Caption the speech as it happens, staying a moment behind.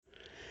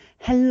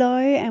Hello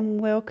and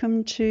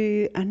welcome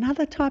to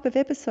another type of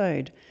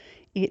episode.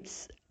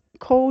 It's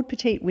called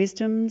Petite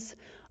Wisdoms.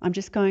 I'm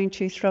just going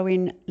to throw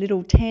in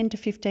little 10 to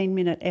 15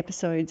 minute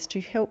episodes to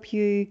help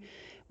you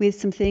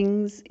with some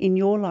things in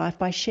your life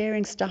by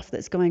sharing stuff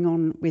that's going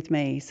on with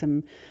me,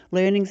 some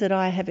learnings that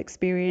I have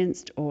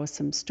experienced or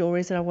some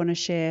stories that I want to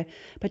share,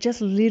 but just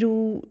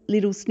little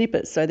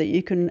snippets so that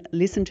you can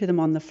listen to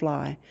them on the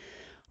fly.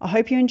 I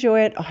hope you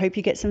enjoy it. I hope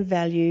you get some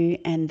value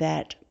and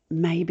that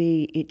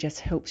maybe it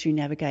just helps you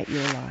navigate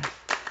your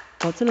life.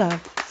 Lots of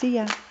love. See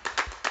ya.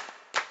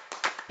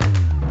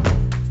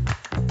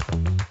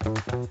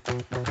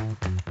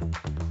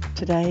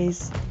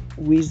 Today's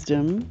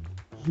wisdom,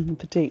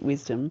 petite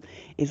wisdom,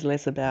 is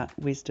less about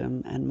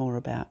wisdom and more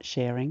about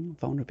sharing,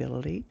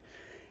 vulnerability.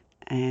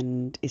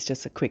 And it's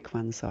just a quick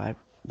one, so I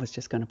was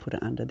just going to put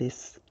it under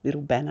this little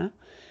banner.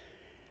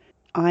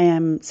 I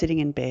am sitting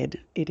in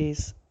bed. It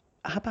is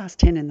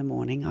 10:30 in the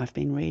morning. I've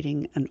been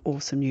reading an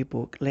awesome new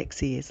book.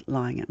 Lexi is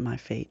lying at my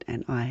feet,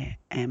 and I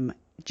am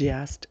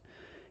just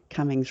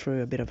coming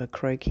through a bit of a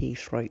croaky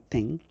throat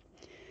thing,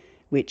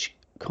 which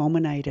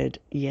culminated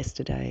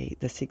yesterday,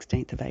 the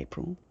 16th of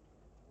April,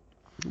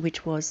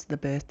 which was the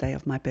birthday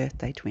of my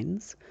birthday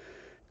twins,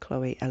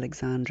 Chloe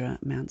Alexandra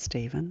Mount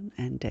Stephen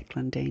and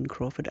Declan Dean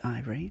Crawford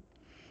Ivory.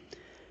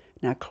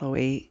 Now,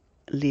 Chloe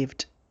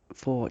lived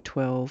for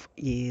 12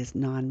 years,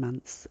 9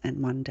 months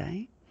and 1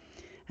 day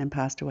and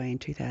passed away in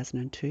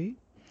 2002.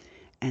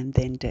 And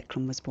then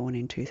Declan was born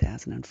in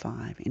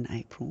 2005 in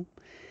April.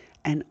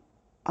 And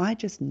I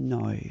just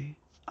know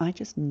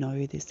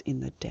this in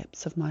the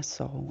depths of my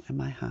soul and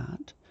my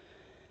heart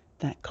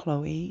that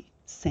Chloe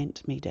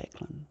sent me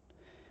Declan.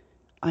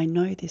 I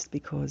know this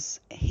because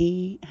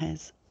he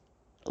has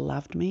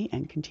loved me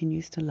and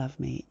continues to love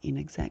me in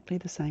exactly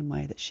the same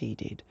way that she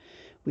did,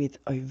 with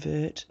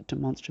overt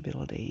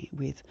demonstrability,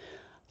 with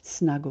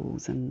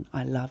snuggles and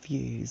I love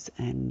yous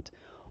and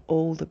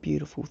all the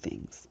beautiful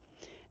things.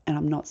 And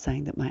I'm not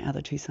saying that my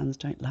other two sons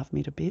don't love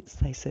me to bits,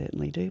 they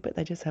certainly do, but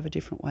they just have a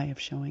different way of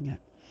showing it.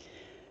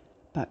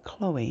 But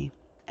Chloe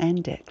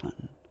and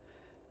Declan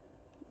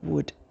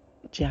would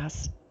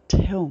just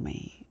tell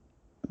me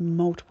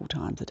multiple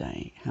times a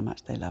day how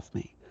much they love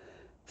me,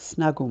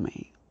 snuggle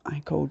me.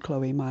 I called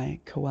Chloe my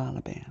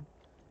koala bear.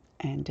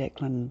 And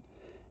Declan,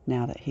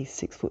 now that he's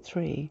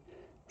 6'3",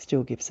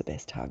 still gives the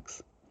best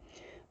hugs.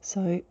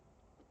 So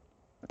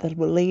the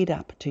lead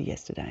up to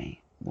yesterday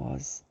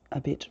was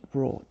a bit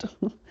wrought.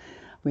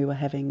 We were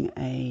having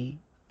a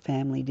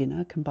family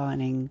dinner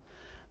combining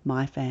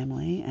my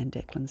family and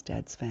Declan's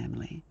dad's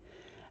family,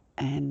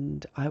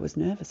 and I was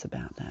nervous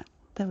about that.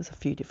 There was a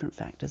few different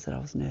factors that I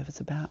was nervous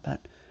about,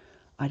 but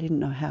I didn't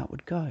know how it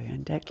would go.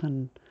 And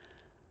Declan,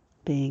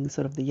 being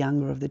sort of the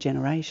younger of the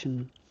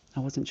generation,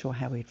 I wasn't sure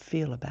how he'd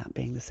feel about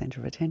being the centre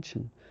of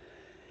attention.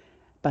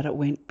 But it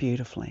went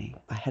beautifully.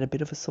 I had a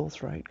bit of a sore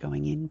throat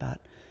going in,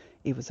 but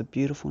it was a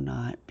beautiful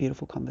night,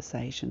 beautiful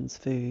conversations,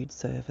 food,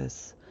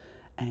 service,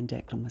 and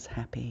Declan was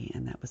happy,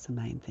 and that was the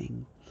main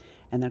thing.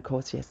 And then, of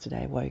course,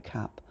 yesterday I woke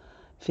up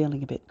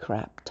feeling a bit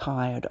crap,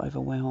 tired,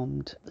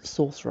 overwhelmed,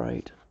 sore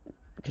throat,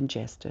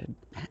 congested,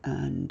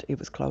 and it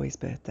was Chloe's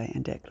birthday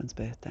and Declan's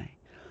birthday.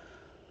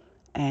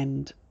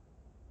 And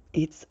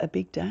it's a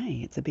big day.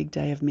 It's a big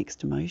day of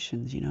mixed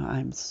emotions. You know,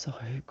 I'm so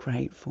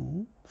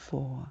grateful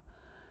for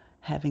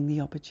having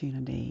the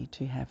opportunity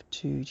to have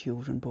two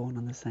children born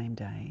on the same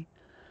day.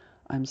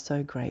 I'm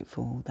so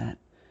grateful that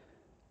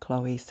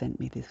Chloe sent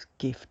me this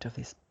gift of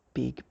this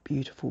big,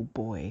 beautiful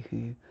boy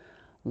who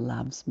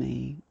loves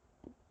me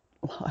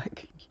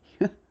like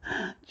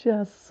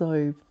just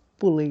so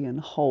fully and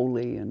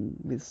wholly and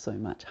with so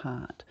much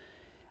heart.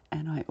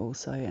 And I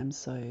also am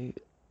so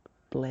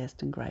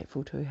blessed and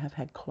grateful to have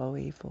had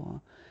Chloe for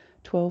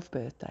 12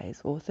 birthdays,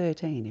 or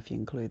 13 if you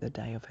include the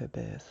day of her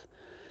birth,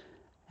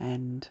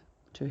 and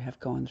to have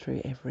gone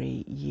through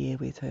every year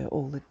with her,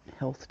 all the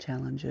health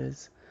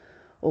challenges,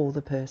 all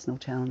the personal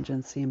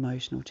challenges, the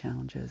emotional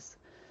challenges,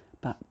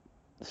 but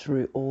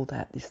through all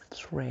that, this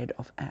thread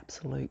of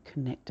absolute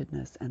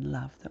connectedness and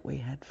love that we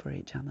had for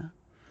each other.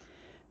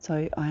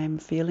 So I am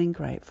feeling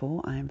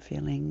grateful. I am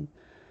feeling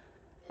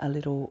a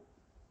little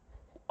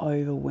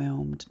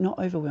overwhelmed, not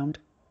overwhelmed,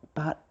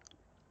 but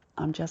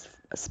I'm just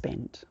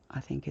spent,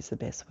 I think is the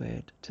best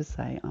word to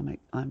say.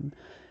 I'm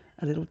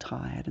a little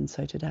tired, and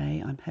so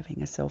today I'm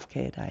having a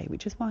self-care day,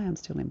 which is why I'm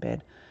still in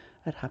bed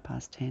at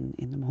 10:30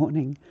 in the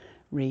morning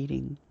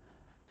reading.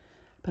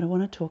 But I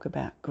want to talk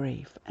about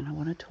grief, and I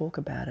want to talk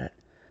about it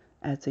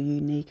as a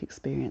unique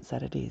experience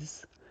that it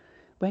is.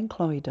 When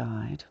Chloe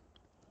died,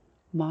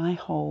 my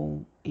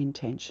whole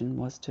intention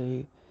was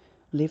to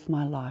live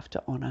my life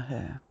to honour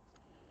her.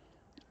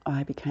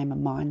 I became a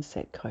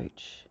mindset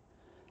coach,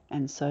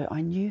 and so I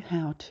knew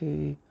how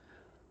to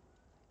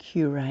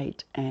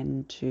curate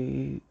and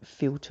to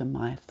filter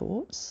my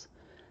thoughts,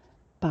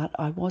 but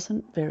I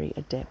wasn't very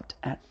adept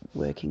at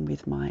working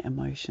with my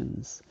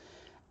emotions.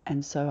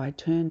 And so I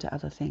turned to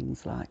other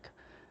things like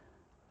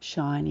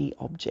shiny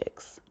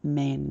objects,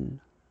 men,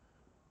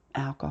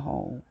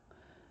 alcohol,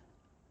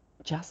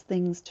 just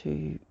things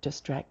to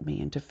distract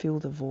me and to fill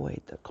the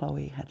void that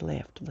Chloe had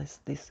left,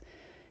 this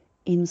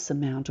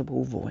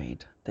insurmountable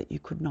void that you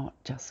could not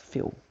just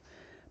fill.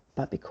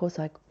 But because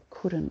I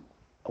couldn't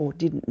or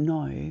didn't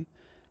know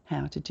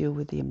how to deal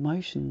with the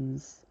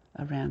emotions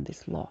around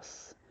this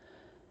loss,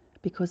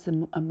 because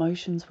the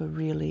emotions were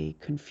really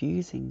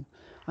confusing.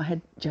 I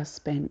had just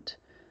spent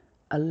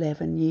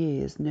 11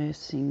 years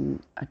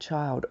nursing a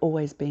child,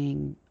 always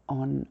being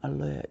on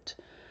alert.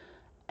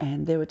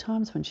 And there were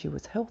times when she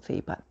was healthy,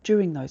 but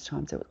during those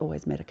times there was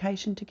always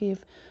medication to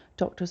give,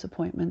 doctor's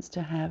appointments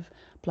to have,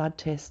 blood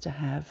tests to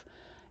have.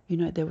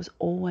 There was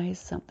always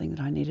something that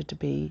I needed to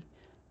be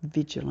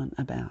vigilant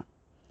about.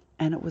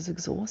 And it was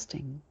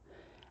exhausting.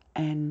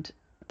 And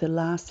the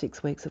last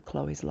 6 weeks of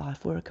Chloe's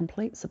life were a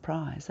complete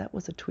surprise. That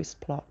was a twist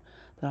plot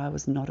that I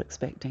was not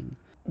expecting.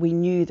 We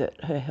knew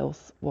that her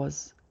health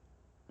was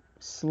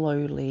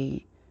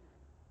slowly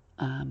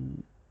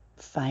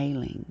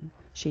failing.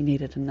 She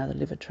needed another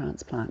liver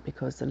transplant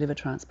because the liver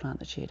transplant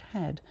that she had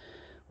had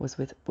was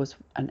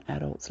an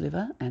adult's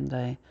liver,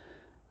 and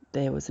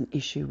there was an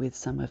issue with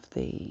some of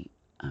the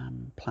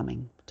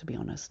plumbing, to be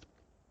honest.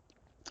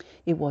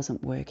 It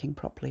wasn't working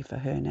properly for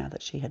her now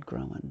that she had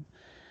grown.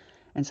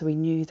 And so we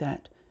knew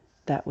that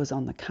that was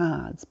on the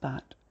cards,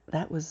 but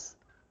that was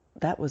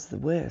the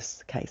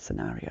worst case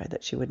scenario,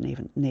 that she would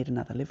need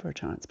another liver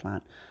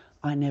transplant.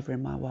 I never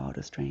in my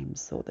wildest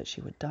dreams thought that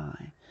she would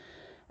die.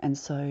 And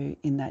so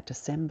in that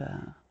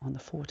December, on the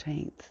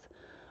 14th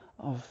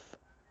of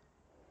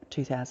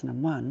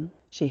 2001,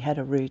 she had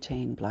a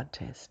routine blood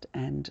test,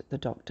 and the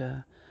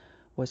doctor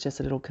was just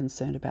a little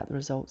concerned about the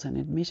results and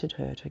admitted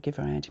her to give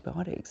her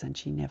antibiotics, and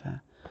she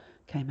never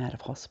came out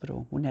of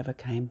hospital, or never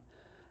came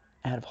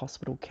out of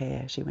hospital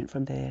care. She went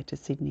from there to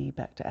Sydney,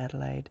 back to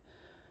Adelaide.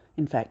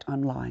 In fact,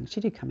 I'm lying.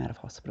 She did come out of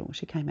hospital.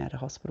 She came out of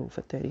hospital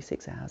for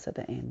 36 hours at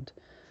the end,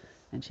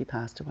 and she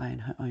passed away in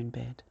her own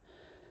bed.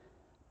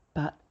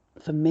 But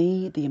for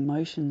me, the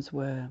emotions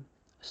were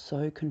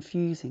so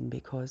confusing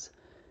because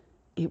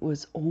it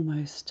was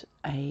almost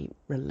a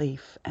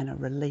relief and a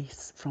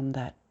release from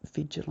that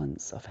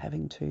vigilance of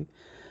having to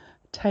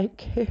take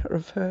care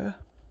of her.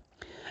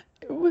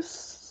 It was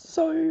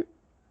so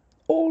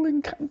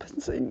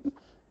all-encompassing.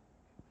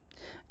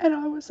 And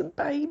I was a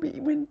baby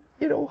when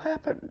it all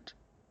happened.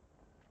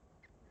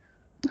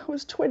 I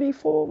was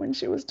 24 when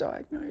she was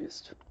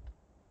diagnosed.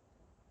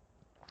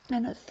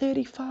 And at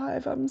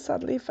 35, I'm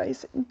suddenly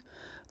facing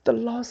the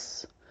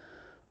loss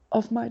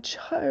of my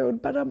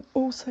child, but I'm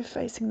also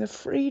facing the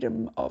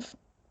freedom of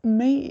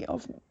me,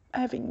 of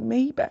having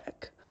me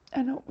back.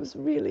 And it was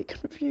really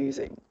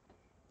confusing.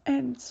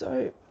 And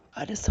so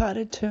I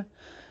decided to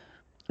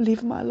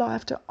live my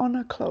life to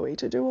honour Chloe,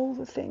 to do all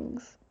the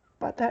things.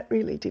 But that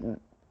really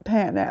didn't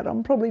pan out.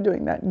 I'm probably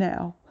doing that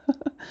now.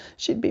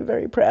 She'd be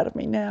very proud of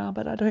me now,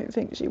 but I don't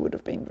think she would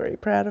have been very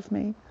proud of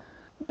me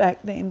back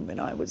then when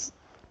I was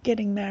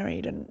getting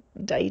married and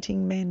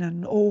dating men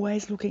and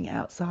always looking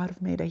outside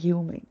of me to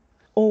heal me.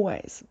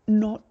 Always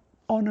not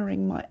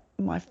honouring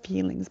my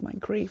feelings, my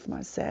grief,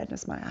 my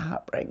sadness, my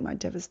heartbreak, my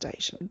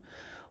devastation.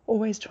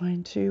 Always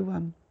trying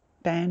to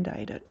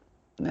band-aid it.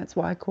 And that's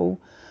why I call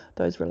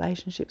those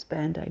relationships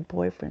band-aid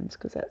boyfriends,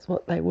 because that's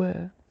what they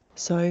were.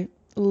 So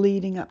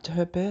leading up to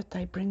her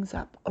birthday brings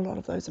up a lot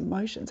of those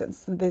emotions. And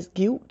so there's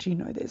guilt,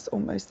 there's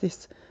almost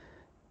this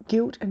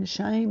guilt and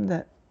shame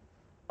that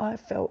I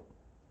felt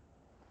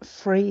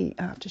free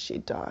after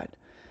she'd died.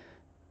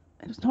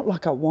 And it's not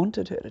like I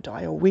wanted her to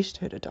die or wished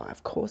her to die,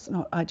 of course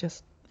not. I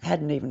just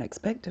hadn't even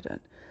expected it.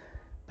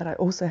 But I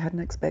also hadn't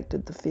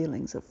expected the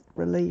feelings of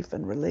relief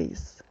and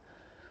release,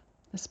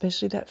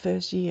 especially that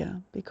first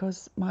year,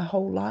 because my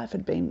whole life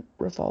had been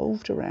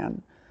revolved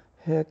around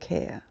her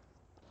care.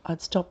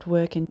 I'd stopped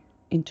work in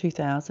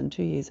 2000,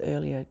 2 years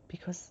earlier,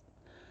 because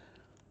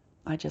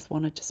I just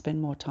wanted to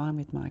spend more time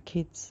with my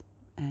kids,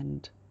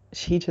 and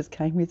she just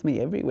came with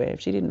me everywhere.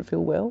 If she didn't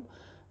feel well,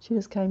 she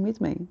just came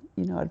with me.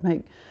 I'd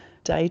make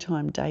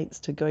daytime dates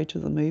to go to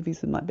the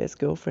movies with my best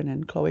girlfriend,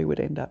 and Chloe would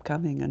end up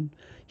coming.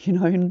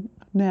 And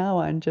now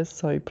I'm just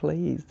so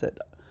pleased that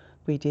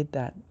we did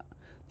that.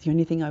 The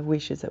only thing I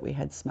wish is that we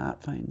had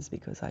smartphones,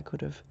 because I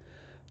could have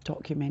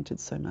documented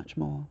so much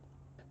more.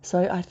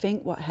 So I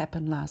think what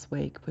happened last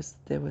week was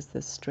there was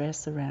the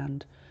stress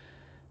around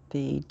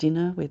the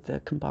dinner with the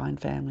combined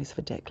families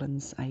for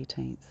Declan's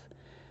 18th.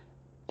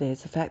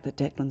 There's the fact that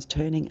Declan's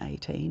turning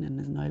 18 and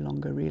is no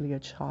longer really a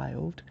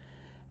child.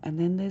 And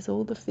then there's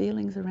all the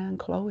feelings around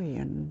Chloe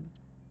and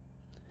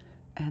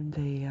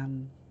the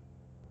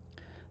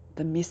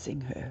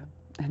missing her,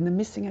 and the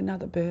missing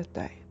another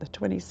birthday, the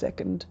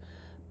 22nd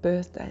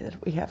birthday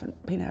that we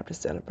haven't been able to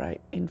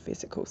celebrate in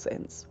physical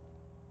sense.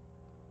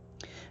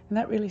 And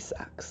that really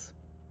sucks.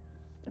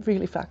 It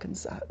really fucking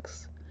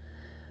sucks.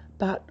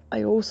 But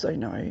I also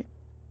know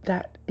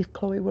that if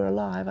Chloe were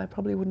alive, I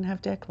probably wouldn't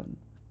have Declan,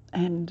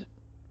 and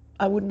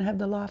I wouldn't have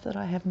the life that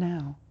I have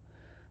now.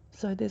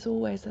 So there's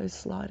always those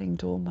sliding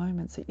door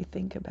moments that you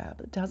think about.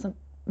 It doesn't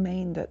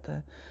mean that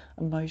the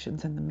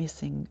emotions and the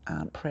missing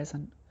aren't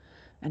present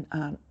and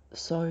aren't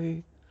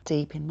so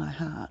deep in my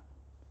heart.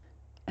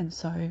 And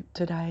so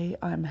today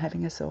I'm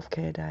having a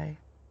self-care day.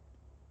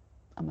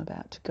 I'm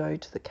about to go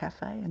to the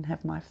cafe and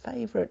have my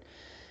favourite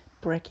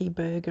brekkie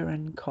burger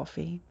and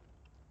coffee.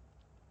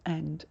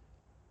 And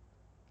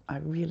I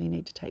really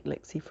need to take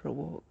Lexi for a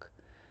walk.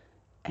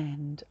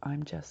 And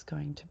I'm just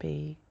going to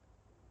be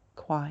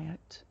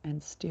quiet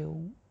and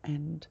still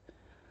and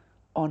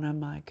honour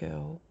my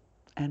girl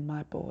and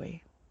my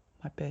boy,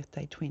 my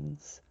birthday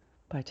twins,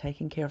 by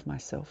taking care of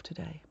myself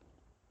today.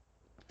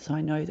 So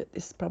I know that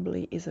this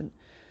probably isn't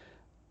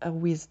a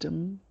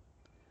wisdom,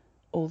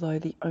 although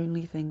the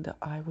only thing that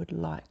I would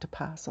like to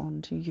pass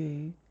on to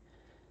you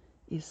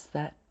is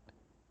that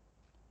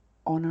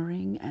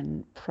honouring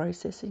and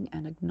processing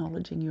and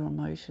acknowledging your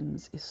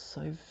emotions is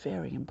so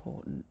very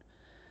important,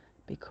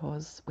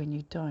 because when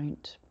you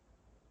don't,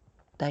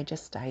 they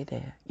just stay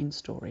there in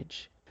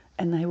storage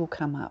and they will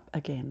come up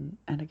again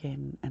and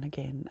again and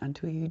again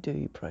until you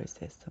do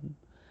process them.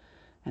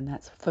 And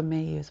that's, for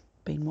me, has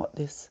been what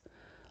this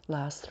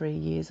last 3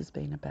 years has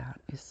been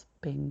about, is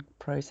been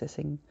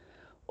processing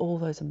all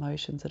those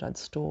emotions that I'd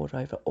stored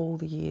over all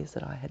the years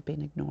that I had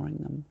been ignoring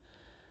them,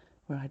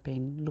 where I'd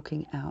been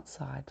looking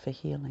outside for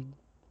healing.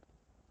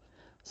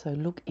 So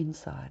look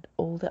inside.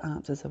 All the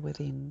answers are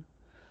within.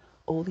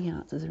 All the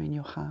answers are in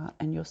your heart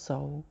and your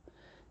soul.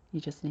 You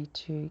just need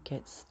to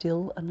get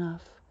still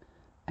enough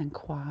and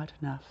quiet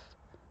enough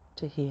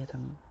to hear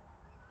them.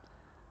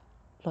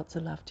 Lots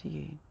of love to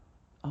you.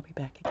 I'll be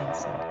back again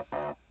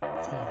soon.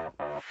 See ya.